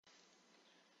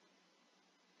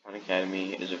Khan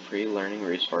Academy is a free learning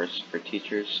resource for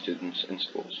teachers, students, and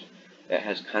schools. It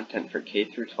has content for K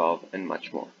through 12 and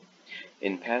much more.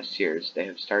 In past years, they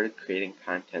have started creating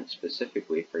content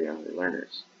specifically for younger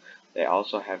learners. They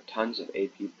also have tons of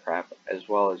AP prep as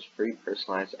well as free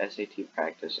personalized SAT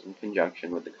practice in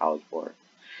conjunction with the College Board.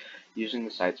 Using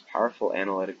the site's powerful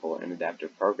analytical and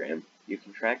adaptive program, you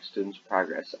can track students'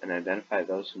 progress and identify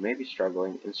those who may be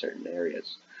struggling in certain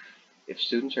areas. If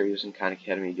students are using Khan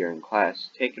Academy during class,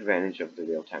 take advantage of the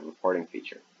real-time reporting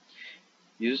feature.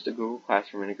 Use the Google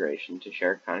Classroom integration to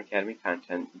share Khan Academy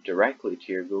content directly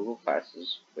to your Google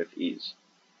Classes with ease.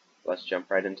 Let's jump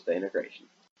right into the integration.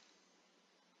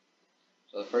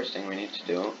 So the first thing we need to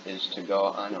do is to go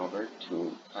on over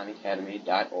to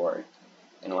khanacademy.org,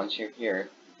 and once you're here,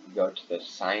 go to the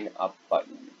Sign Up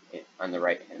button on the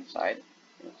right-hand side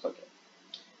and click it.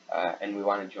 And we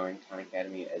want to join Khan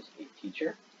Academy as a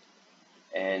teacher,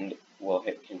 and we'll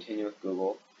hit Continue with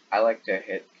Google. I like to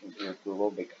hit Continue with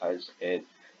Google because it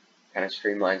kind of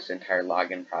streamlines the entire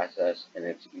login process and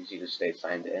it's easy to stay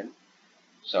signed in.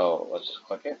 So let's just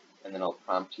click it, and then it'll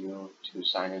prompt you to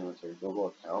sign in with your Google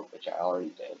account, which I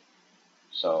already did.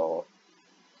 So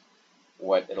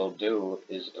what it'll do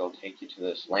is it'll take you to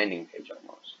this landing page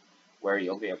almost, where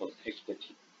you'll be able to pick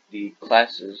the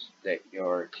classes that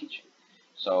you're teaching.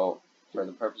 So for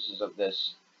the purposes of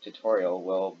this tutorial,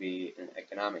 we'll be an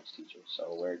economics teacher,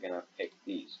 so we're going to pick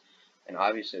these. And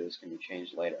obviously this can be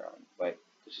changed later on, but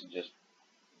this is just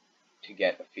to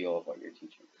get a feel of what you're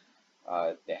teaching.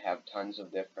 They have tons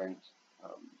of different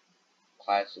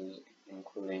classes,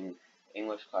 including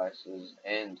English classes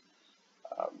and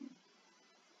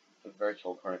the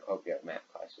virtual cornucopia of math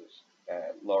classes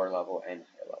at lower level and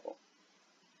higher level.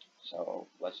 So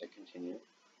let's hit continue.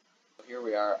 Here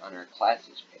we are on our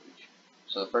classes page.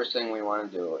 So the first thing we want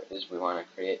to do is we want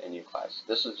to create a new class.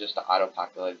 This is just an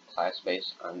auto-populated class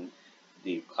based on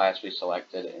the class we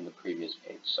selected in the previous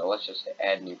page. So let's just hit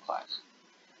add new class.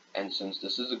 And since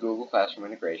this is a Google Classroom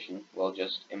integration, we'll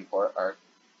just import our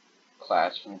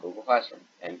class from Google Classroom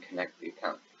and connect the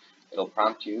account. It'll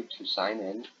prompt you to sign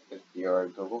in with your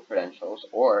Google credentials,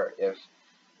 or if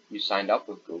you signed up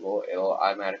with Google, it'll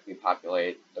automatically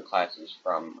populate the classes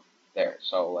from there.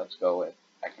 So let's go with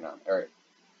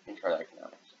Intro to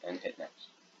Economics and hit next.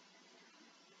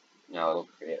 Now it'll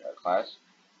create our class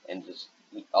and just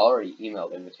already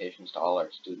emailed invitations to all our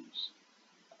students.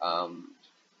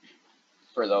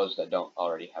 For those that don't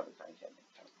already have a Khan Academy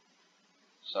account.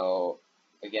 So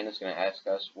again, it's going to ask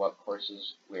us what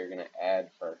courses we're going to add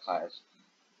for our class.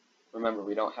 Remember,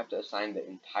 we don't have to assign the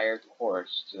entire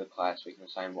course to the class. We can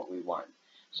assign what we want.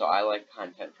 So I like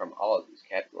content from all of these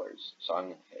categories, so I'm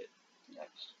going to hit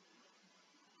next.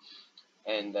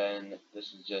 And then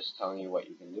this is just telling you what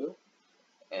you can do.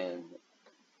 And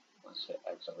let's hit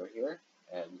X over here,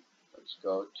 and let's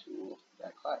go to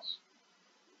that class.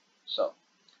 So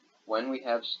when we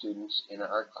have students in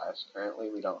our class, currently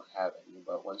we don't have any,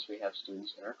 but once we have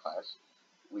students in our class,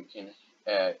 we can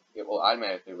it will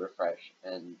automatically refresh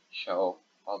and show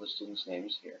all the students'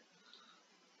 names here.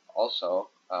 Also,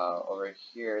 over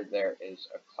here there is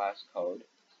a class code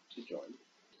to join.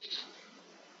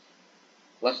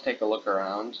 Let's take a look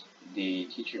around the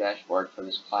teacher dashboard for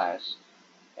this class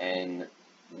and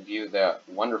view the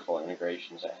wonderful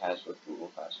integrations it has with Google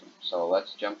Classroom. So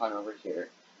let's jump on over here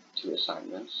to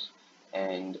assignments,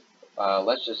 and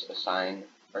let's just assign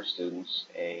our students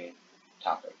a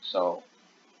topic. So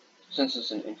since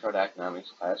it's an Intro to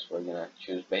Economics class, we're going to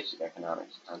choose Basic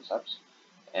Economics Concepts,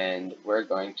 and we're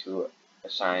going to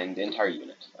assign the entire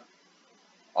unit to them,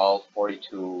 all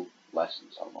 42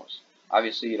 lessons almost.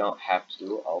 Obviously, you don't have to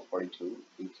do all 42.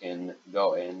 You can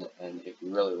go in, and if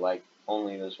you really like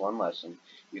only this one lesson,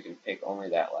 you can pick only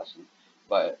that lesson.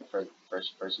 But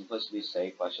for simplicity's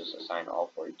sake, let's just assign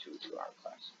all 42 to our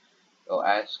class. It'll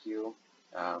ask you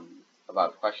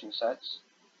about question sets.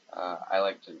 I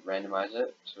like to randomize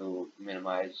it to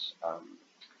minimize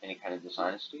any kind of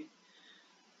dishonesty.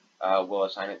 We'll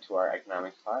assign it to our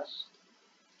economics class.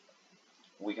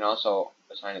 We can also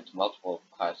assign it to multiple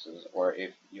classes, or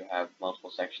if you have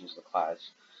multiple sections of the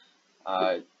class,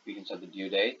 we can set the due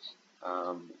date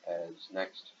as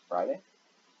next Friday.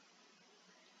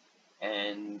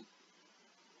 And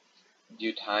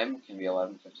due time can be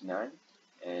 11:59.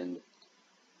 And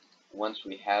once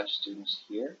we have students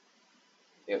here,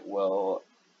 it will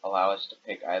allow us to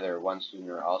pick either one student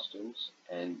or all students,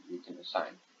 and you can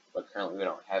assign. But currently we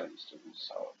don't have any students,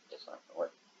 so it's not going to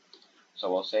work.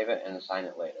 So we'll save it and assign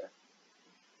it later.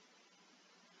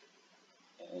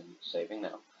 And saving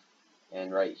now.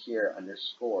 And right here under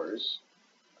scores,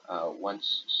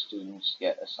 once students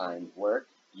get assigned work,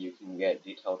 You can get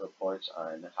detailed reports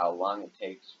on how long it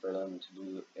takes for them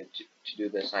to do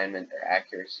the assignment, their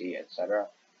accuracy, etc.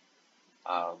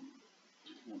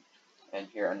 And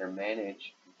here under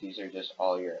Manage, these are just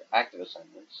all your active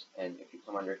assignments. And if you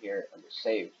come under here, under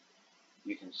Save,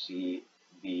 you can see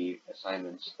the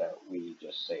assignments that we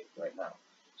just saved right now.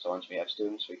 So once we have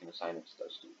students, we can assign it to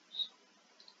those students.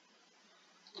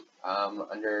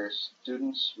 Under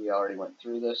students, we already went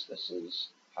through this. This is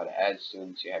how to add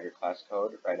students. You have your class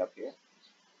code right up here.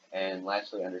 And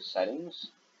lastly, under settings,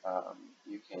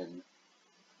 you can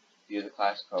view the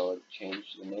class code,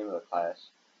 change the name of the class.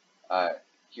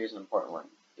 Here's an important one.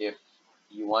 If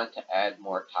you want to add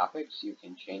more topics, you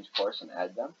can change course and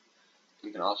add them.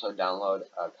 You can also download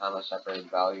a comma-separated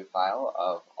value file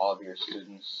of all of your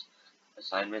students'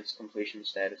 assignments, completion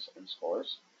status, and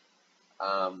scores.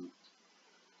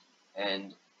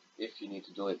 And if you need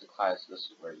to delete the class, this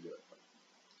is where you do it.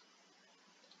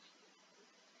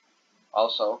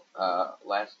 Also,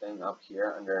 last thing up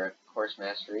here under Course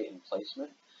Mastery and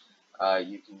Placement,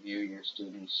 you can view your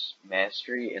students'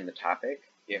 mastery in the topic,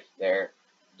 if they're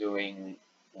doing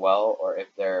well or if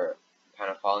they're kind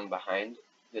of falling behind.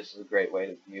 This is a great way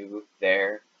to view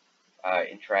their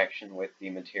interaction with the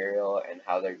material and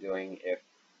how they're doing. If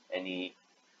any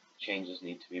changes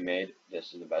need to be made,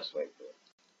 this is the best way to do it.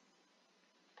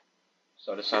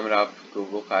 So to sum it up,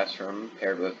 Google Classroom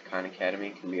paired with Khan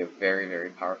Academy can be a very, very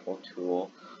powerful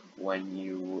tool when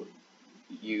you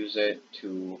use it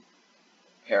to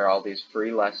pair all these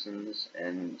free lessons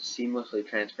and seamlessly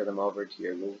transfer them over to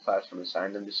your Google Classroom,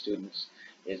 assign them to students.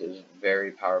 It is a very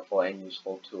powerful and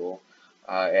useful tool.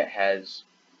 It has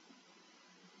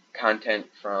content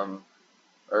from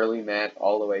early math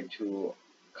all the way to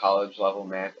college level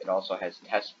math. It also has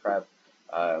test prep,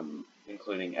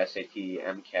 including SAT,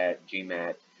 MCAT,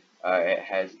 GMAT. It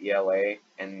has ELA,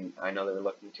 and I know they're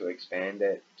looking to expand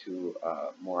it to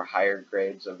more higher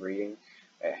grades of reading.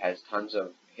 It has tons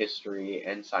of history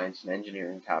and science and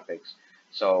engineering topics.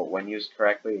 So when used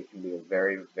correctly, it can be a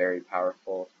very, very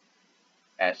powerful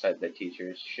asset that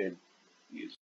teachers should use.